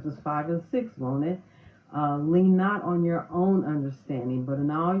 3 verses 5 and 6, won't it? Lean not on your own understanding, but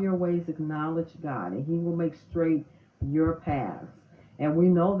in all your ways acknowledge God, and he will make straight your paths. And we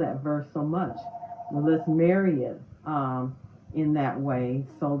know that verse so much. Well, let's marry it in that way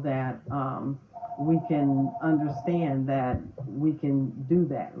so that we can understand that we can do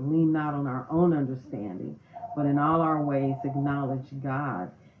that. Lean not on our own understanding, but in all our ways acknowledge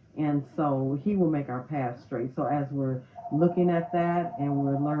God. And so he will make our path straight. So as we're looking at that and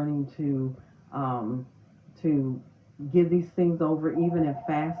we're learning to give these things over, even in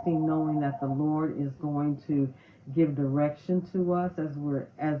fasting, knowing that the Lord is going to give direction to us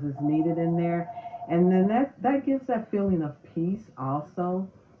as is needed in there. And then that gives that feeling of peace also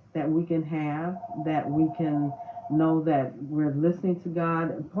that we can have, that we can know that we're listening to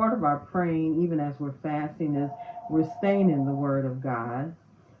God. Part of our praying, even as we're fasting, is we're staying in the Word of God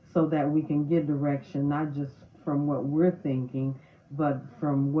so that we can get direction, not just from what we're thinking, but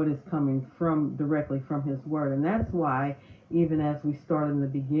from what is coming from directly from His Word. And that's why, even as we started in the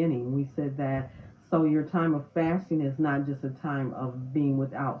beginning, we said that so your time of fasting is not just a time of being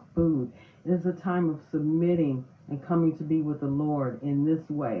without food. It is a time of submitting and coming to be with the Lord in this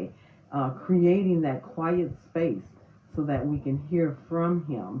way, creating that quiet space so that we can hear from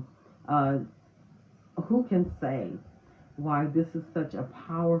Him. Uh, who can say why this is such a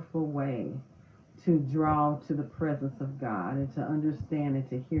powerful way to draw to the presence of God and to understand and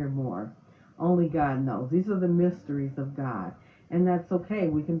to hear more? Only God knows. These are the mysteries of God. And that's okay.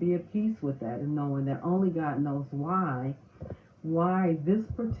 We can be at peace with that and knowing that only God knows why this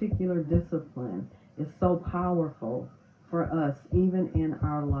particular discipline is so powerful for us even in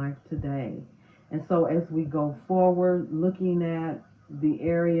our life today. And so as we go forward looking at the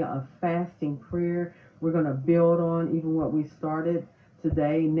area of fasting prayer, we're going to build on even what we started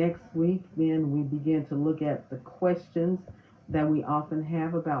today. Next week, then we begin to look at the questions that we often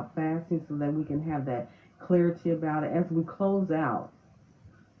have about fasting so that we can have that clarity about it. As we close out,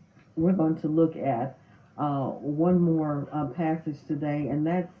 we're going to look at one more passage today, and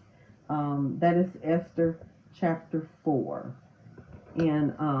that is Esther chapter 4.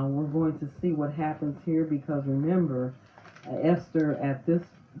 And we're going to see what happens here because remember, Esther at this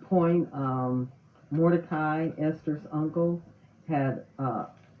point, Mordecai, Esther's uncle, had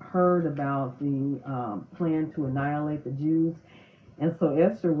heard about the plan to annihilate the Jews. And so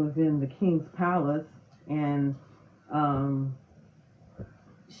Esther was in the king's palace, and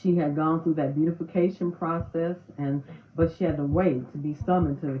she had gone through that beautification process, but she had to wait to be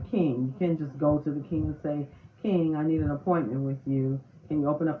summoned to the king. You can't just go to the king and say, "King, I need an appointment with you. Can you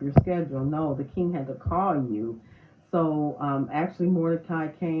open up your schedule?" No, the king had to call you. So actually Mordecai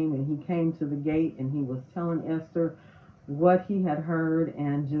came, and he came to the gate, and he was telling Esther what he had heard,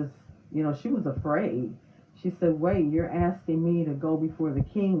 and just, she was afraid. She said, "Wait, you're asking me to go before the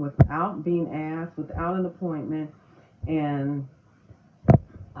king without being asked, without an appointment, and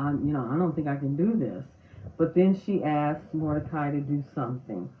I don't think I can do this." But then she asked Mordecai to do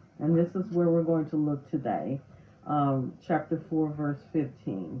something. And this is where we're going to look today. Chapter 4, verse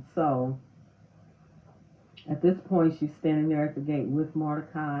 15. So, at this point, she's standing there at the gate with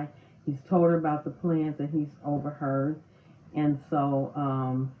Mordecai. He's told her about the plans that he's overheard. And so,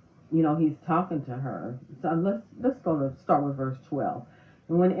 he's talking to her. So let's start with verse 12.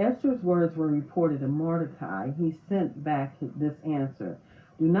 And when Esther's words were reported to Mordecai, he sent back this answer: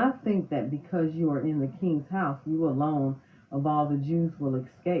 "Do not think that because you are in the king's house, you alone of all the Jews will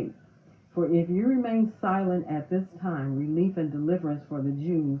escape. For if you remain silent at this time, relief and deliverance for the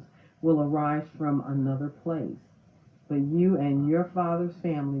Jews will arise from another place. But you and your father's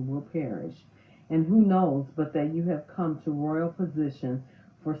family will perish. And who knows but that you have come to royal position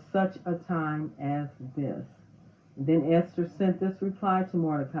for such a time as this?" Then Esther sent this reply to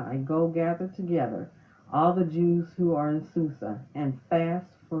Mordecai: "Go gather together all the Jews who are in Susa, and fast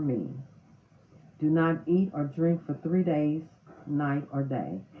for me. Do not eat or drink for 3 days, night or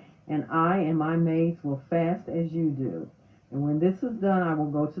day. And I and my maids will fast as you do. And when this is done, I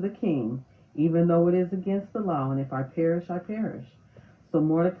will go to the king, even though it is against the law, and if I perish, I perish." So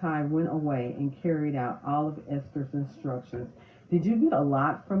Mordecai went away and carried out all of Esther's instructions. Did you get a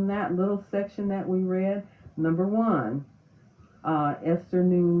lot from that little section that we read? Number one, Esther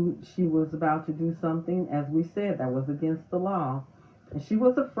knew she was about to do something, as we said, that was against the law. And she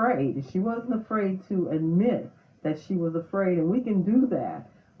was afraid. She wasn't afraid to admit that she was afraid, and we can do that.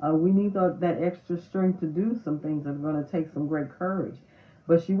 We need that extra strength to do some things that are going to take some great courage.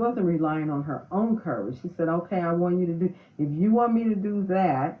 But she wasn't relying on her own courage. She said, "Okay, I want you to do, if you want me to do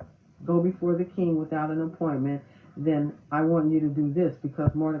that, go before the king without an appointment, then I want you to do this."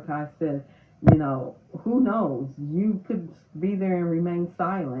 Because Mordecai said, who knows? You could be there and remain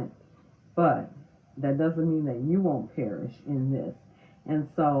silent, but that doesn't mean that you won't perish in this. And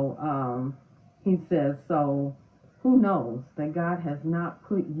so he says, so who knows that God has not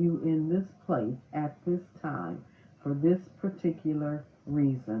put you in this place at this time for this particular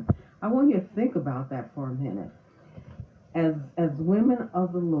reason. I want you to think about that for a minute. As women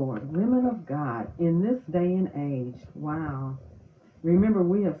of the Lord, women of God, in this day and age, wow. Remember,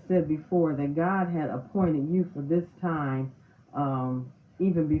 we have said before that God had appointed you for this time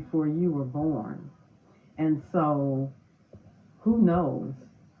even before you were born. And so, who knows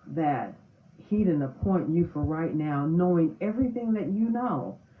that He didn't appoint you for right now, knowing everything that you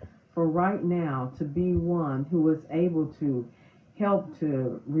know, for right now to be one who is able to help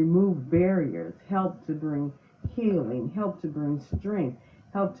to remove barriers, help to bring healing, help to bring strength,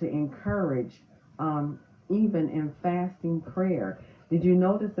 help to encourage, even in fasting prayer. Did you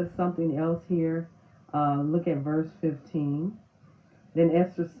notice that something else here? Look at verse 15. Then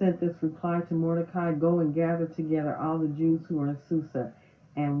Esther sent this reply to Mordecai, go and gather together all the Jews who are in Susa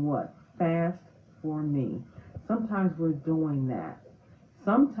and what? Fast for me. Sometimes we're doing that.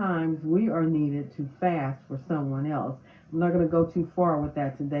 Sometimes we are needed to fast for someone else. I'm not going to go too far with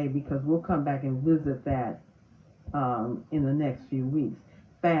that today because we'll come back and visit that in the next few weeks.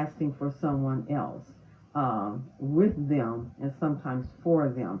 Fasting for someone else, with them, and sometimes for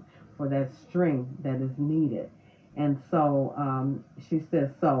them, for that strength that is needed. And so she says,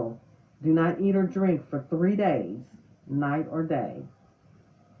 so do not eat or drink for 3 days, night or day.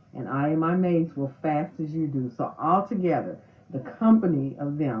 And I and my maids will fast as you do. So all together, the company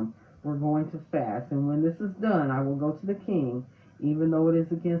of them, we're going to fast. And when this is done, I will go to the king, even though it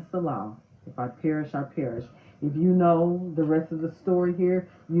is against the law. If I perish, I perish. If you know the rest of the story here,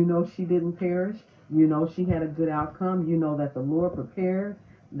 you know she didn't perish. You know she had a good outcome. You know that the Lord prepared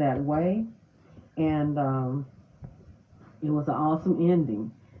that way. And it was an awesome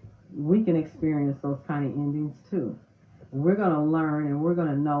ending. We can experience those kind of endings too. We're going to learn and we're going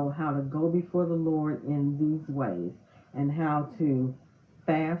to know how to go before the Lord in these ways and how to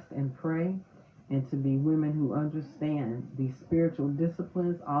fast and pray and to be women who understand these spiritual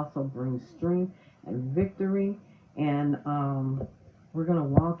disciplines also bring strength and victory, and we're going to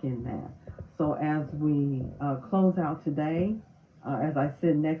walk in that. So as we close out today, as I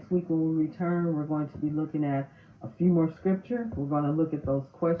said, next week when we return, we're going to be looking at a few more scripture. We're going to look at those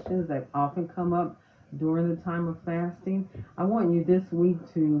questions that often come up during the time of fasting. I want you this week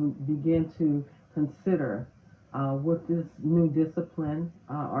to begin to consider what this new discipline,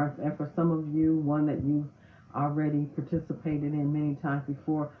 or and for some of you, one that you've already participated in many times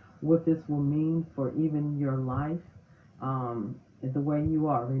before, what this will mean for even your life, the way you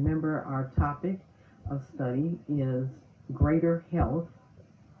are. Remember, our topic of study is greater health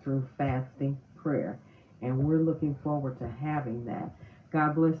through fasting prayer. And we're looking forward to having that.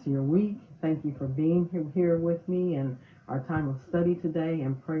 God bless your week. Thank you for being here with me in our time of study today,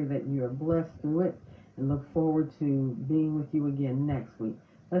 and pray that you are blessed through it, and look forward to being with you again next week.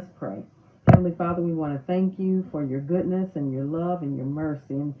 Let's pray. Heavenly Father, we want to thank you for your goodness and your love and your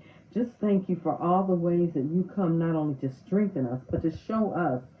mercy, and just thank you for all the ways that you come not only to strengthen us, but to show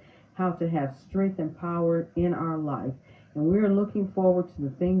us how to have strength and power in our life. And we're looking forward to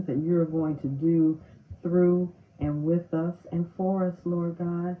the things that you're going to do through and with us and for us, Lord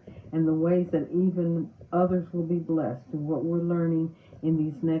God, and the ways that even others will be blessed through what we're learning in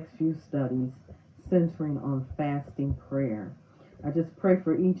these next few studies centering on fasting prayer. I just pray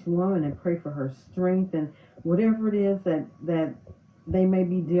for each woman and pray for her strength, and whatever it is that they may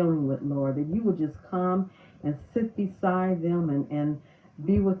be dealing with, Lord, that you would just come and sit beside them and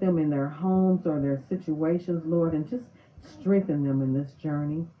be with them in their homes or their situations, Lord, and just strengthen them in this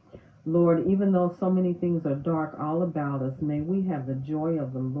journey. Lord, even though so many things are dark all about us, may we have the joy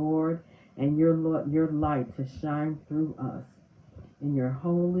of the Lord and your light to shine through us. In your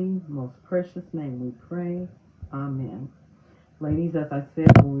holy, most precious name we pray. Amen. Ladies, as I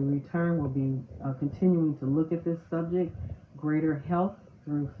said, when we return, we'll be continuing to look at this subject, greater health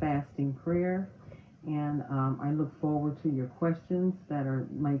through fasting prayer. And I look forward to your questions that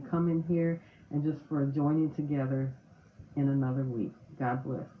may come in here, and just for joining together in another week. God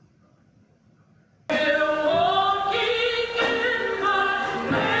bless.